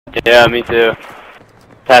Yeah, me too.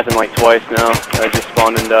 It's happened like twice now. I just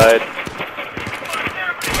spawned and died.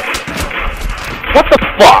 What the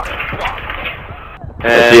fuck?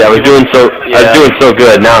 And see, I was doing so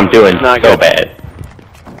good. Now I'm doing so good. bad.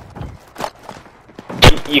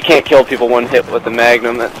 You can't kill people one hit with the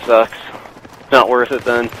Magnum. That sucks. Not worth it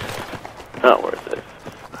then. Not worth it.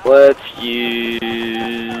 Let's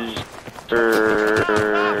use.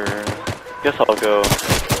 Guess I'll go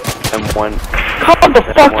M1. Come the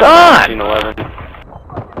fuck on! 1911.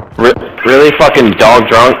 Really fucking dog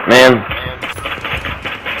drunk, man?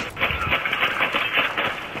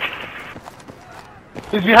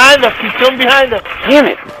 He's behind us. He's still behind us. Damn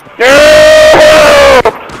it! No!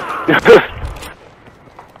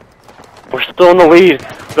 We're still in the lead,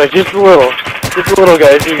 but just a little. Just a little,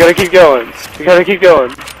 guys. You gotta keep going. You gotta keep going.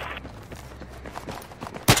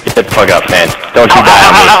 Get the fuck up, man. Don't you die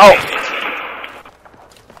on me. Ow!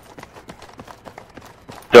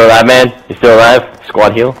 Still alive, man? You still alive?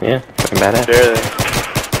 Squad heal? Yeah. Fucking badass. Barely.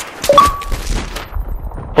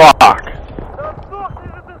 Fuck.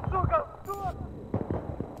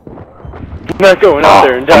 I'm not going out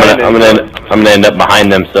there and dying. I'm gonna end up behind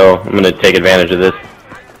them, so I'm gonna take advantage of this.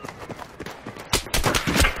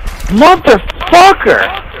 Motherfucker!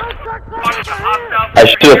 I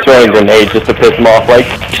should have thrown a grenade just to piss them off, like,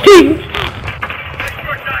 Steve!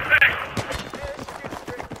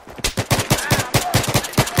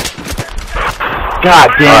 God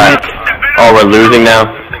damn it. Oh, we're losing now?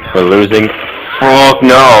 We're losing? Fuck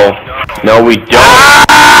no. No, we don't.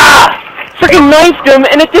 Ah! Freaking knifed him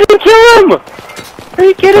and it didn't kill him! Are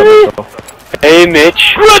you kidding me? Hey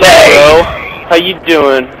Mitch. Hello. How you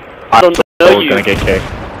doing? I don't know you. Gonna get kicked.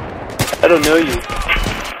 I don't know you.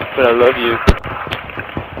 But I love you.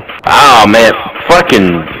 Oh man,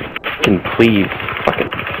 fucking please,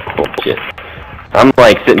 fucking bullshit. I'm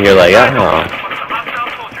like sitting here like, oh.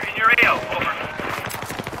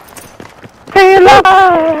 Stay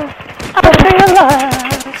alive! I'll stay alive!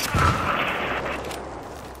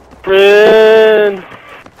 Run!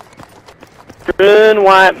 Run,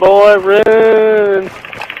 white boy, run!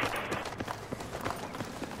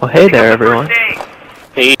 Oh, hey there, everyone.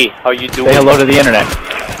 Hey, how you doing? Say hello to the internet.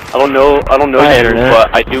 I don't know Hi, you, internet. but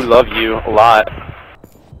I do love you a lot.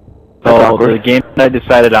 So the game that I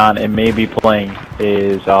decided on and may be playing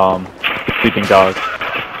is Sleeping Dogs.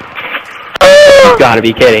 You gotta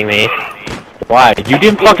be kidding me. Why? You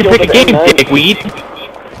didn't fucking pick a game, dickweed.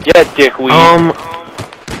 Yeah, dickweed.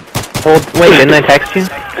 Hold, wait, didn't I text you?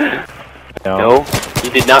 No, you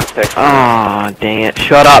did not text me. Aw, dang it.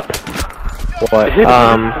 Shut up. What?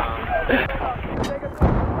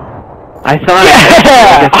 I thought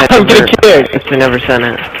I'm getting kicked. I never sent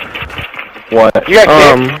it. What? You got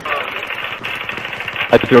kicked.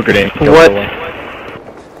 I threw a grenade. What?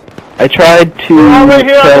 I tried to right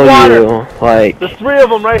here on the tell you, like, There's 3 of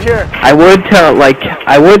them right here. I would tell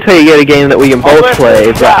you get a game that we can both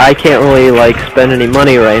play, but I can't really, like, spend any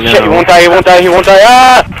money right now. Shit, he won't die, he won't die, he won't die,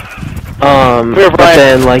 ah! But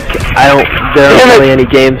then, like, there aren't really any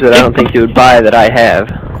games that I don't think you would buy that I have.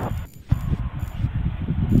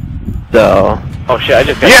 So. Oh shit, I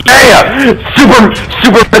just got Yeah!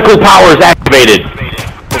 Super medical powers activated!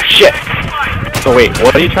 Oh shit! So wait,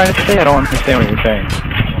 what are you trying to say? I don't understand what you're saying.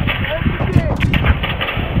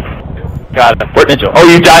 Got it. Oh,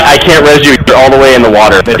 you died. I can't res you. You're all the way in the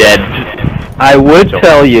water. Dead. I would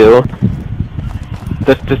tell you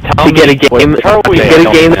Just tell to me get a game How are we to get a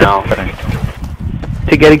game now?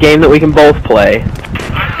 to get a game that we can both play.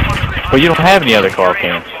 Well, you don't have any other co-op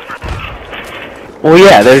games. Well,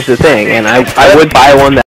 yeah, there's the thing, and I would buy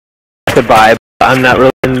one that I could buy, but I'm not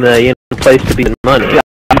really in the place to be in money.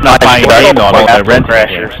 I'm not buying a game though, I'm only renting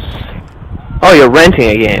Crashers. Oh, you're renting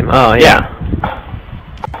a game. Oh, yeah.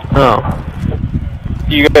 Oh.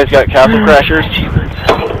 You guys got Castle Crashers?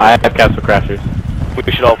 I have Castle Crashers.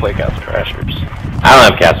 We should all play Castle Crashers. I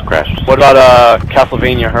don't have Castle Crashers. What about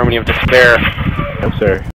Castlevania Harmony of Despair? No,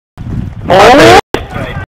 sir. Oh!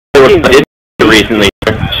 It recently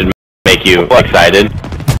should make you excited.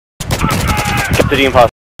 Custody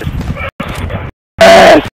Imposter.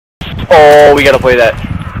 Yes! Oh, we gotta play that.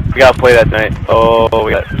 We gotta play that tonight. Oh,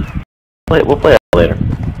 we got. We'll play that later.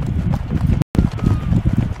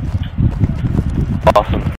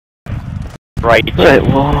 Awesome. Right. Right,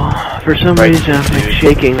 well, for some reason I'm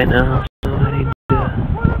shaking right now, so I need to...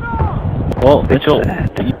 Well, Mitchell,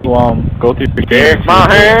 you go through your game. Take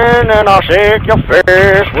my hand and I'll shake your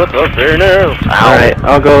face with a finger. Alright,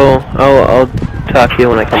 I'll talk to you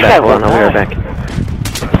when I come back. Hold on, I'll be right back.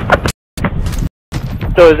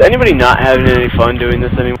 So is anybody not having any fun doing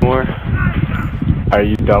this anymore? Are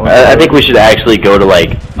you done with I think we should actually go to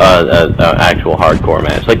like a actual hardcore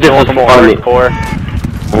match. Like this is Normal fun. hardcore.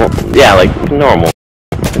 Well, yeah, like normal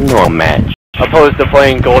match. Opposed to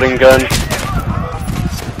playing Golden Gun.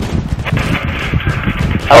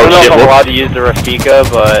 I don't know if I'm allowed to use the Rafika,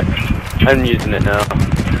 but I'm using it now.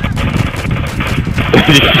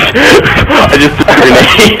 I just threw a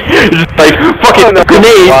grenade. Just like, fucking I don't know if I'm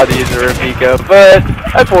grenade! allowed to use the Rafika, but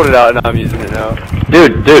I pulled it out and I'm using it now.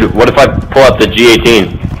 Dude, what if I pull up the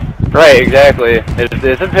G18? Right, exactly.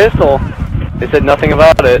 It's a pistol. They said nothing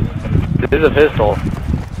about it. It is a pistol.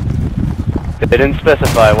 They didn't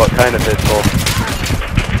specify what kind of pistol.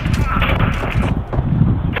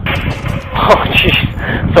 Oh,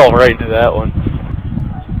 jeez. Fell right into that one.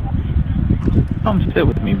 Come sit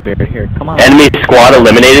with me, Bear. Here, come on. Enemy squad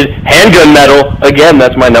eliminated. Handgun medal! Again,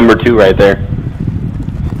 that's my number 2 right there.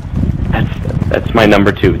 That's my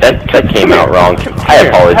number 2. That came out wrong. I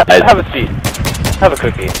apologize. Have a seat. Have a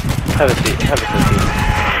cookie. Have a seat. Have a cookie.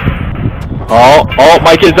 Oh,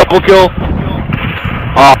 Mike is double kill.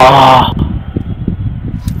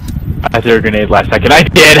 I threw a grenade last second. I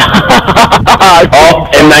did. Oh,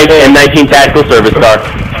 M19 tactical service car.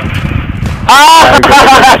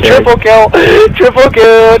 Triple kill! Triple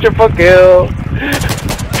kill! Triple kill!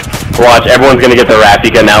 Watch, everyone's gonna get the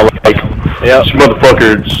Rafika now. Like, Yep. this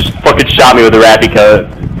motherfucker just fucking shot me with the Rafika.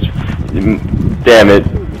 Damn it.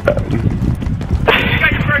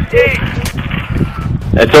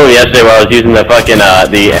 I told him yesterday while I was using the fucking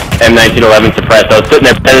the M1911 suppressed. I was sitting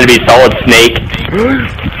there pretending to be Solid Snake.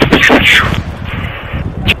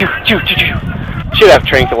 Should have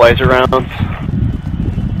tranquilizer rounds.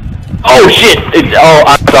 Oh shit!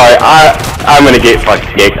 I'm sorry. I'm gonna get fucking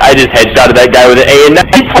kicked. I just headshotted that guy with an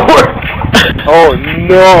AN-94. Oh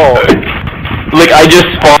no! Like I just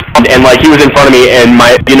spawned and like he was in front of me and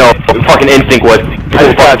my fucking instinct was I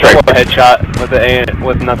just got a headshot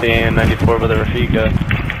with not the AN-94 but the Rafika.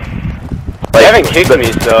 They haven't kicked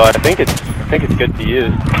me, so I think it's good to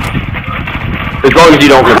use. As long as you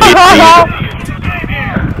don't repeat the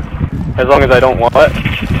As long as I don't what?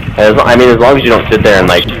 as long as you don't sit there and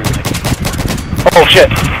like. Oh shit!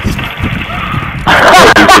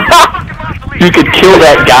 You could kill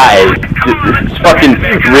that guy. It's fucking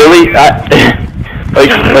really. I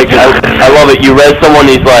love it. You read someone.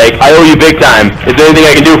 He's like, I owe you big time. Is there anything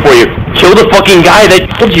I can do for you? Kill the fucking guy that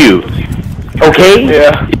killed you. Okay?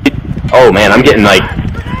 Yeah. Oh man, I'm getting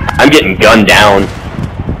gunned down.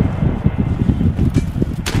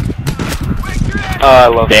 I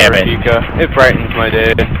love Damn it. Rafika. It brightens my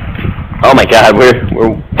day. Oh my god, we're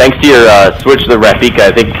thanks to your switch to the Rafika,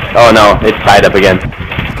 I think. Oh no, it's tied up again.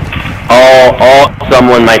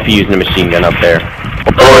 Someone might be using a machine gun up there. Or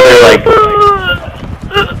they're like.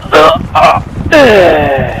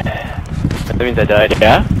 That means I died.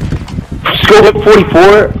 Yeah? Scope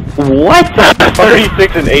 44? What?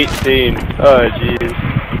 36 and 18. Oh jeez.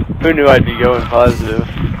 Who knew I'd be going positive?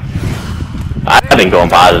 I've been going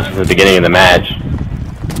positive since the beginning of the match.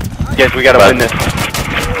 Guess we gotta win this.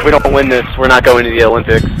 If we don't win this, we're not going to the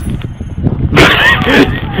Olympics.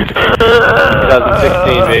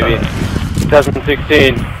 2016, baby.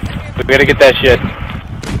 2016. We gotta get that shit.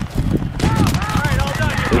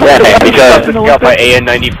 Yeah, because I got my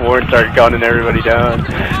AN-94 and started gunning everybody down.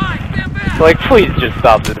 Like, please just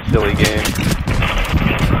stop this silly game.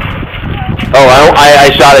 oh, I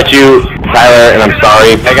shot at you, Tyler, and I'm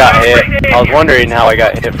sorry. I got hit. I was wondering how I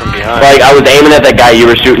got hit from behind. Like I was aiming at that guy you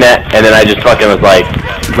were shooting at, and then I just fucking was like,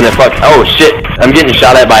 oh shit, I'm getting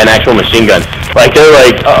shot at by an actual machine gun. Like they're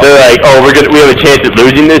like, oh we have a chance at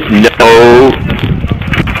losing this? No.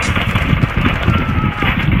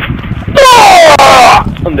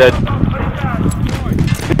 I'm dead.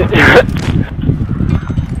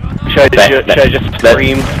 Should I just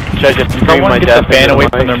scream? Should I just scream my death? Someone get the fan away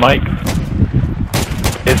from their mic.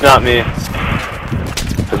 It's not me.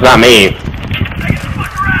 It's not me.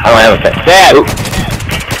 I don't have a fan. Dad! Oop.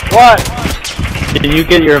 What? Can you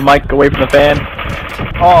get your mic away from the fan?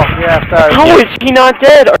 Oh, yeah, sorry. How is he not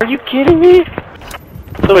dead? Are you kidding me?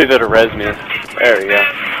 Somebody better res me. There we go.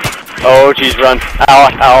 Oh, jeez, run. Ow,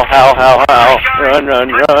 ow, ow, ow, ow. Run, run,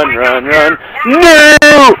 run, run, run.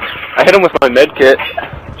 No! I hit him with my med kit.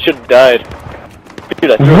 Should have died. Dude,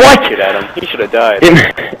 I threw a med kit at him. He should have died.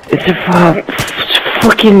 It's a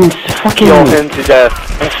fucking. Heal him to death.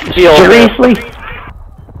 Heal him. Seriously?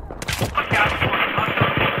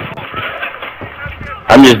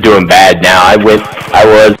 I'm just doing bad now. I was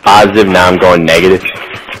positive, now I'm going negative.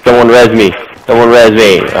 Someone res me.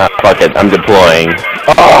 Fuck it, I'm deploying.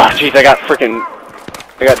 Oh, jeez, I got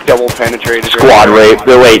double penetrated. Squad rape.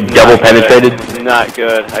 Wait, double penetrated? Not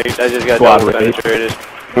good. I just got Squad double rape. penetrated.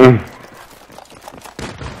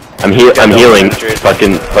 I'm healing.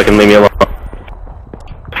 Fucking leave me alone.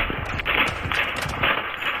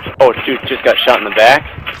 Oh, dude, just got shot in the back.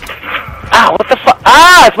 Ah, what the fuck?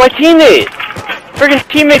 Ah, it's my teammate! Friggin'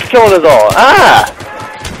 teammate's killing us all. Ah!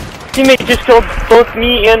 Teammate just killed both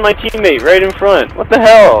me and my teammate right in front. What the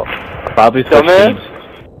hell? Probably dumbass.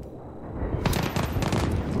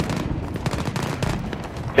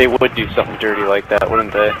 They would do something dirty like that,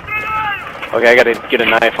 wouldn't they? Okay, I gotta get a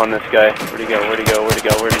knife on this guy. Where'd he go? Where'd he go? Where'd he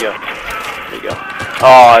go? Where'd he go? Where'd he go?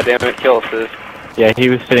 Aw, oh, damn it, kill assist. Yeah, he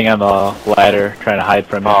was sitting on the ladder trying to hide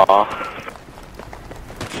from me. Aw.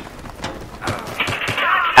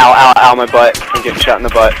 Ow, ow, ow, my butt. I'm getting shot in the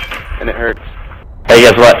butt, and it hurts. Hey,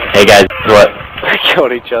 guess what? Hey, guys, guess what? We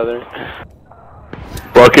killed each other.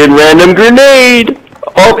 Fucking random grenade!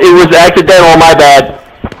 Oh, it was accidental, my bad.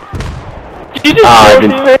 Did you just kill me,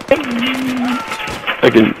 man?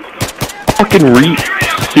 Fucking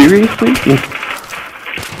seriously?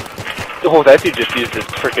 Oh, that dude just used his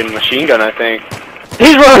freaking machine gun, I think.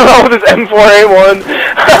 He's running around with his M4A1!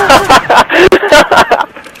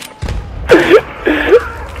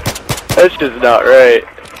 That's just not right.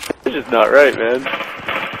 That's just not right, man.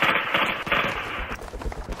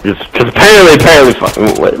 Just, cause apparently,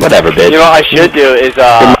 whatever, bitch. You know what I should do is,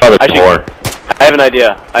 I have an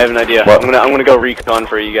idea. What? I'm gonna go recon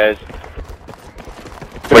for you guys.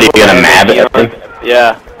 What are you gonna map it?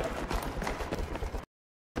 Yeah.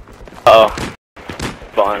 Uh oh.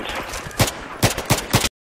 Bond.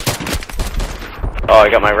 Oh, I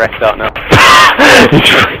got my Rex out now.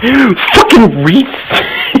 Fucking Reese!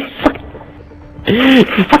 You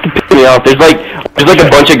fucking pissed me off. There's like a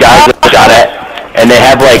bunch of guys that I shot at, and they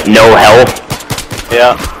have like no health.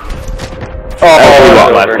 Yeah. We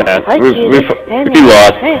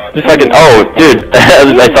lost. Just fucking, oh, dude,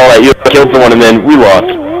 I saw that you killed someone and then we lost.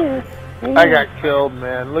 I got killed,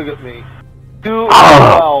 man. Look at me.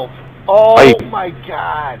 2-12. Oh, my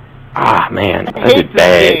god. Ah, man, that's just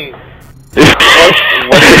bad. Doing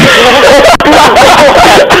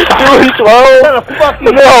slow?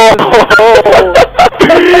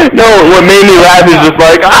 No, what made me laugh is just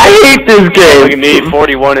like, I hate this game. Look at me,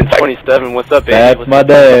 41 and 27. What's up, baby? That's my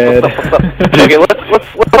dad. What's up? Okay,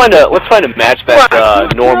 let's find a match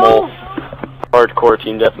that's normal, hardcore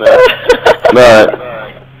team deathmatch.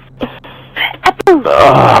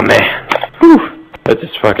 Oh man, whew. That's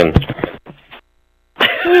just fucking.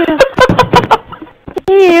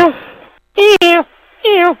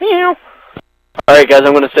 Alright guys,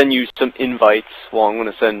 I'm gonna send you some invites. Well, I'm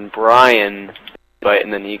gonna send Brian an invite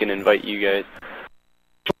and then he can invite you guys.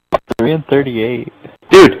 3 and 38.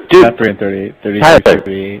 Dude. Not 3 and 38.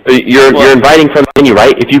 38. You're inviting from the menu,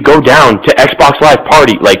 right? If you go down to Xbox Live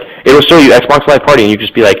Party, like, it'll show you Xbox Live Party and you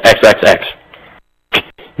just be like, XXX.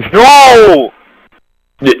 No!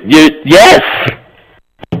 Yes!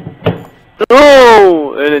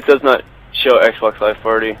 No! And it does not show Xbox Live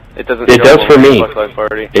Party. It doesn't show does for me. Xbox Live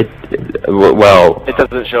Party. Well... It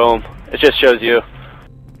doesn't show them. It just shows you.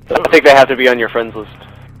 I think they have to be on your friends list.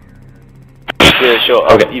 To show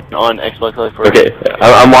up even on Xbox Live Party. Okay,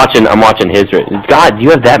 I'm watching his... God, do you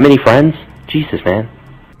have that many friends? Jesus, man.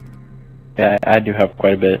 Yeah, I do have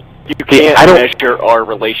quite a bit. You can't measure our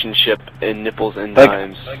relationship in nipples and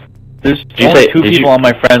dimes. There's only two people on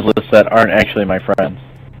my friends list that aren't actually my friends.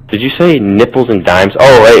 Did you say nipples and dimes?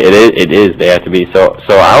 Oh, right, it is. They have to be. So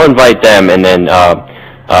I'll invite them, and then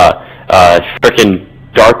frickin'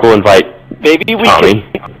 Dark will invite Maybe we Tommy.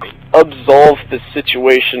 can absolve the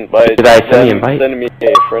situation by sending me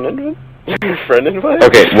a friend invite. Friend invite?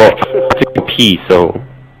 Okay, well, it's P, so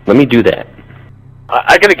let me do that.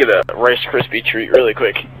 I gotta get a Rice Krispie treat really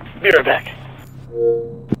quick. Be right back.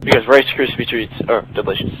 Because Rice Krispie treats are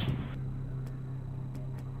delicious.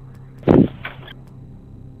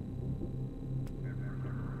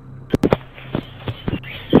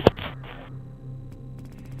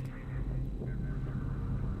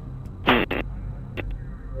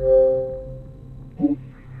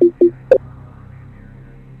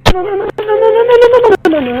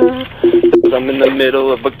 I'm in the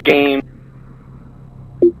middle of a game.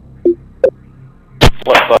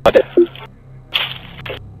 What, bud?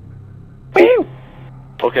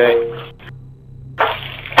 Okay.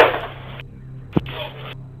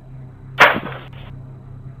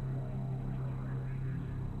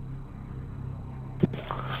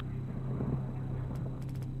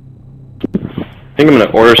 I think I'm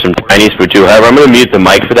gonna order some Chinese food too. However, I'm gonna mute the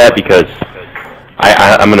mic for that because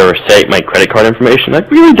I'm gonna recite my credit card information. I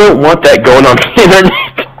really don't want that going on the internet.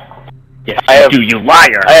 Yes, you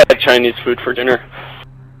liar! I had Chinese food for dinner.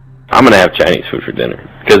 I'm gonna have Chinese food for dinner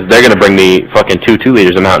because they're gonna bring me fucking 2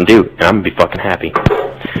 liters of Mountain Dew, and I'm gonna be fucking happy.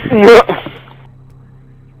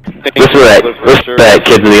 Listen to that,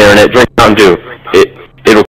 kids of the internet. Drink Mountain Dew.